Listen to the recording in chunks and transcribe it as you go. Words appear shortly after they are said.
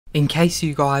In case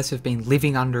you guys have been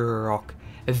living under a rock,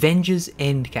 Avengers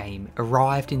Endgame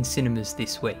arrived in cinemas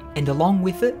this week, and along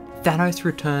with it, Thanos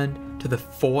returned to the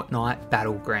Fortnite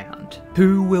battleground.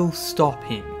 Who will stop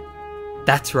him?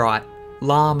 That's right,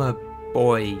 Llama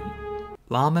Boy.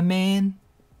 Llama Man?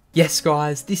 Yes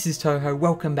guys, this is ToHo,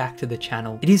 welcome back to the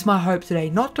channel. It is my hope today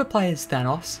not to play as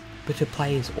Thanos, but to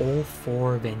play as all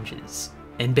 4 Avengers,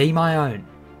 and be my own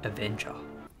Avenger.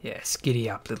 Yes, giddy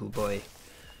up little boy.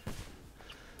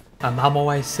 My mum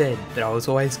always said that I was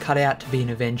always cut out to be an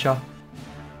Avenger.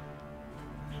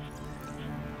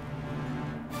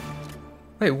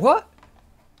 Wait, what?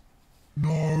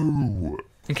 No.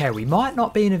 Okay, we might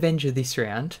not be an Avenger this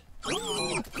round.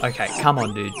 Okay, come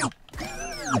on, dude.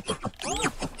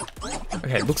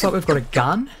 Okay, looks like we've got a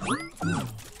gun.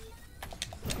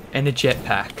 And a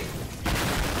jetpack.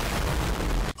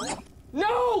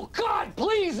 No! God,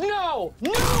 please, no!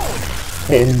 No!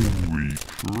 Holy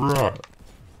crap.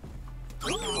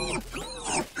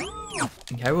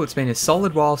 Okay, well it's been a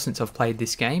solid while since I've played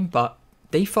this game, but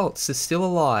defaults are still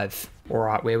alive.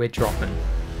 Alright, where we're dropping.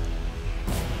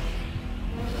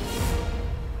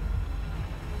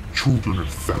 Children of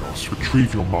Thanos,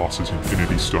 retrieve your master's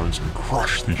infinity stones and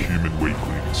crush the human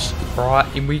weaklings.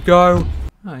 Alright, in we go.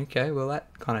 Okay, well that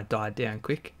kind of died down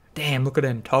quick. Damn, look at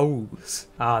them toes.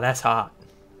 Ah, that's hard.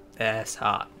 That's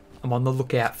hard. I'm on the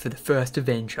lookout for the first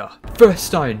Avenger. First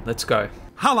stone, let's go.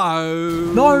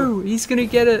 Hello! No, he's gonna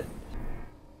get it.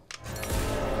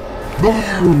 No!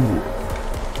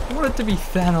 I want it to be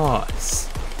Thanos.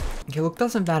 Okay, look,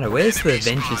 doesn't matter. Where's the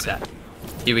Avengers at?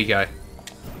 Here we go.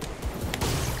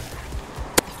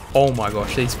 Oh my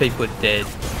gosh, these people are dead.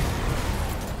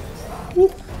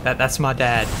 Woo. That's my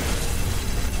dad.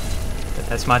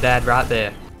 That's my dad right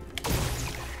there.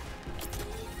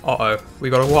 Uh-oh, we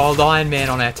got a wild Iron Man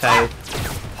on our tail.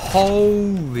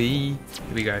 Holy... Here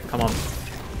we go, come on.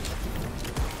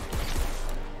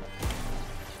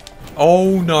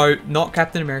 Oh no, not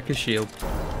Captain America's shield.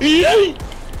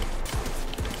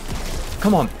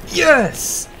 Come on,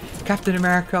 yes! Captain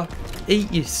America,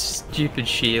 eat your stupid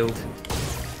shield.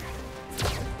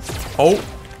 Oh!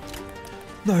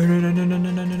 No, no, no, no, no,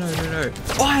 no, no, no, no, no, no.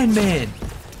 Iron Man!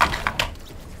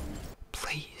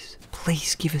 Please,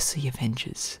 please give us the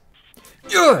Avengers.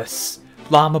 Yes!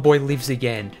 Llama Boy lives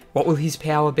again. What will his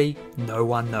power be? No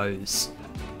one knows.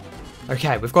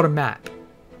 Okay, we've got a map.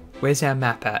 Where's our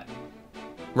map at?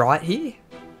 Right here?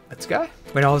 Let's go.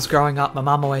 When I was growing up, my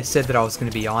mum always said that I was going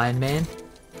to be Iron Man.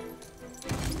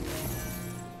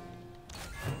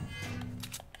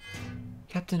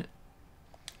 Captain...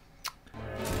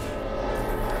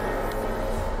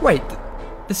 Wait,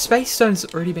 the space stone's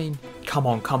already been... Come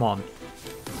on, come on.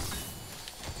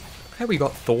 Okay, we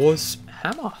got Thor's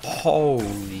hammer.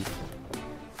 Holy...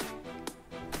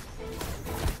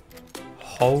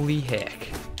 Holy heck.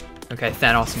 Okay,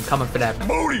 Thanos, I'm coming for that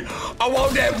Booty! I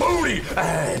want that booty!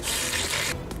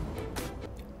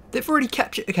 They've already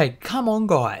captured... Okay, come on,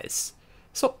 guys.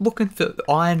 Stop looking for the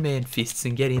Iron Man fists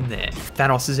and get in there.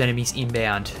 Thanos' enemies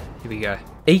inbound. Here we go.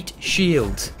 Eat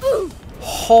shield.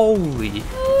 Holy...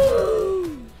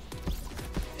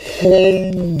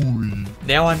 Holy.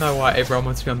 Now I know why everyone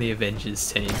wants to be on the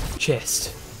Avengers team.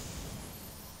 Chest.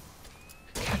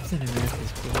 Captain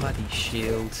America's bloody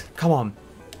shield. Come on.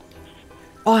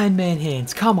 Iron Man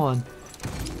hands, come on.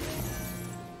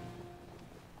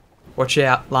 Watch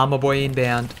out, Llama Boy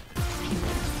inbound.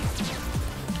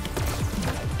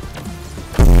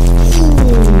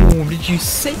 Ooh, did you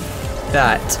see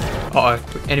that? Uh-oh,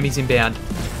 enemies inbound.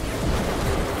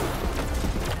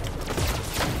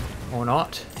 Or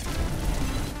not.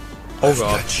 Oh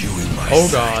god. Oh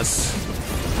god.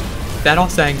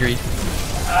 Thanos angry.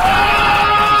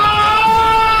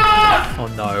 Oh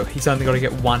no, he's only got to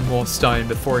get one more stone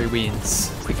before he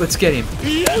wins. Quick, let's get him.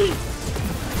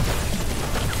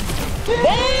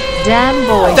 Damn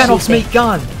boy. Thanos meat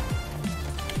gun.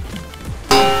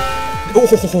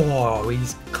 Oh,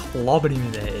 he's clobbered him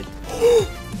in the head.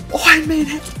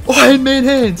 Iron Man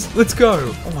hands. Let's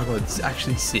go. Oh my god, it's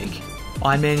actually sick.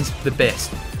 Iron Man is the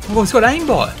best. Oh, he's got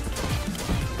aimbot.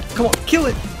 Come on, kill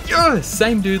it. Yes!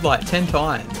 Same dude like 10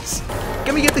 times.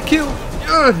 Can we get the kill?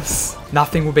 Yes!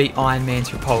 Nothing will beat Iron Man's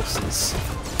repulsors.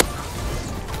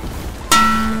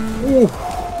 Ooh.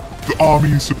 The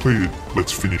army is depleted.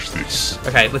 Let's finish this.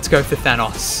 Okay, let's go for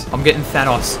Thanos. I'm getting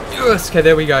Thanos. Yes! Okay,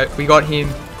 there we go. We got him.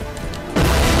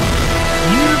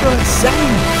 Universe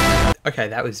saved! Okay,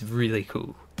 that was really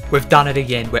cool. We've done it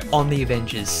again. We're on the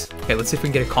Avengers. Okay, let's see if we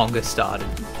can get a conga started.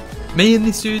 Me and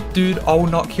this dude, I will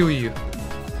not kill you.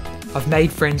 I've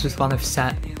made friends with one of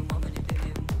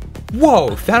Whoa,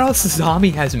 Thanos' army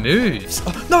has moves.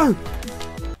 Oh, no!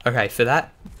 Okay, for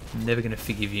that, I'm never gonna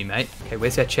forgive you, mate. Okay,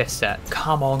 where's our chest at?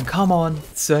 Come on, come on.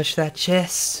 Search that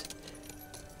chest.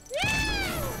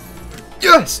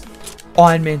 Yes!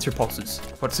 Iron Man's repulsors.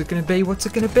 What's it gonna be? What's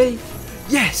it gonna be?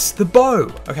 Yes, the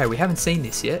bow. Okay, we haven't seen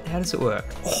this yet. How does it work?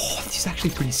 Oh, this is actually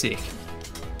pretty sick.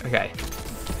 Okay.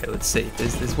 Okay, let's see.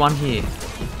 There's one here.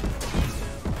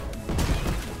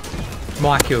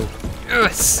 My kill.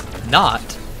 Yes!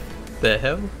 Nut. The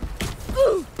hell?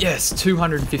 Yes,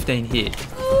 215 hit.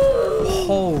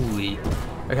 Holy.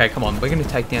 Okay, come on. We're going to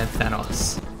take down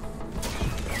Thanos.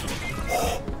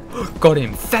 Got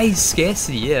him. Phase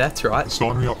scarcity. Yeah, that's right.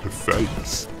 Sign me up to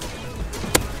phase.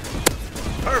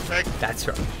 Perfect. That's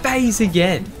right. Phase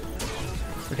again.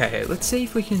 Okay, let's see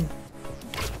if we can...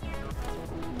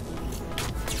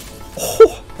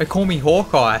 Oh, they call me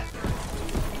Hawkeye.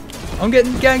 I'm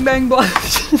getting gangbanged by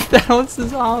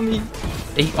Thanos' army.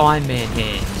 Eat Iron Man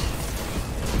hand.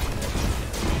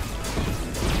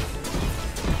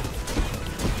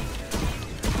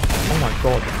 Oh my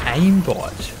god,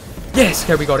 aimbot. Yes,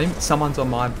 okay, we got him. Someone's on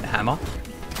my hammer.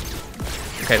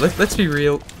 Okay, let's be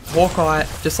real. Hawkeye,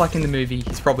 just like in the movie,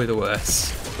 he's probably the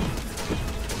worst.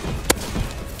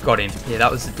 Got him. Yeah,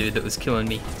 that was the dude that was killing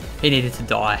me. He needed to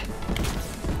die.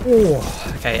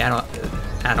 Oh, okay,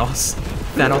 Thanos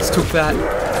took that.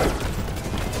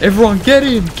 Everyone get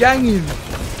him! Gang him!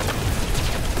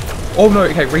 Oh no,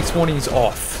 okay, respawning is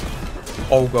off.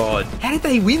 Oh god. How did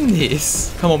they win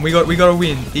this? Come on, we gotta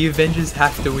win. The Avengers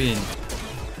have to win.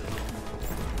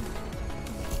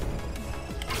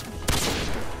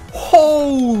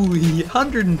 Holy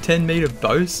 110 meter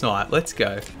bow snipe. Let's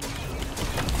go.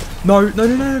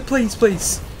 No, please,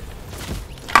 please.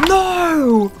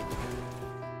 No!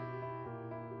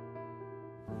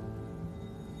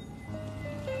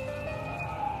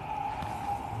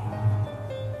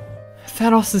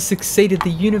 Thanos has succeeded,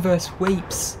 the universe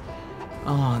weeps.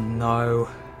 Oh no,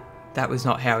 that was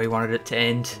not how we wanted it to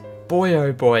end. Boy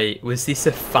oh boy, was this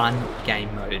a fun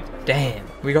game mode. Damn,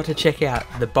 we got to check out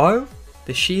the bow,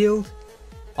 the shield,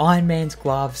 Iron Man's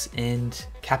gloves, and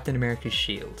Captain America's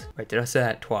shield. Wait, did I say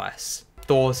that twice?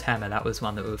 Thor's hammer, that was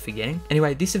one that we were forgetting.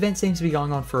 Anyway, this event seems to be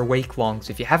going on for a week long,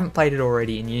 so if you haven't played it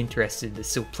already and you're interested, there's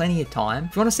still plenty of time.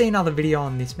 If you want to see another video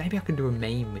on this, maybe I can do a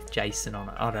meme with Jason on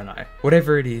it, I don't know.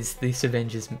 Whatever it is, this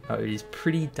Avengers mode is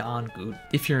pretty darn good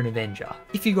if you're an Avenger.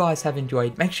 If you guys have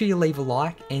enjoyed, make sure you leave a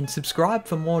like and subscribe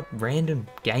for more random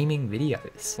gaming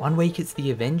videos. One week it's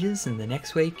the Avengers and the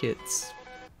next week it's...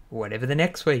 whatever the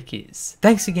next week is.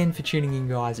 Thanks again for tuning in,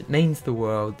 guys. It means the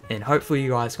world, and hopefully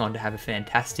you guys are going to have a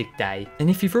fantastic day. And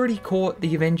if you've already caught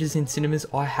the Avengers in cinemas,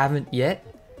 I haven't yet,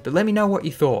 but let me know what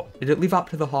you thought. Did it live up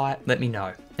to the hype? Let me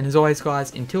know. And as always,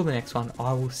 guys, until the next one,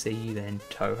 I will see you then.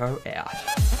 ToHo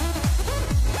out.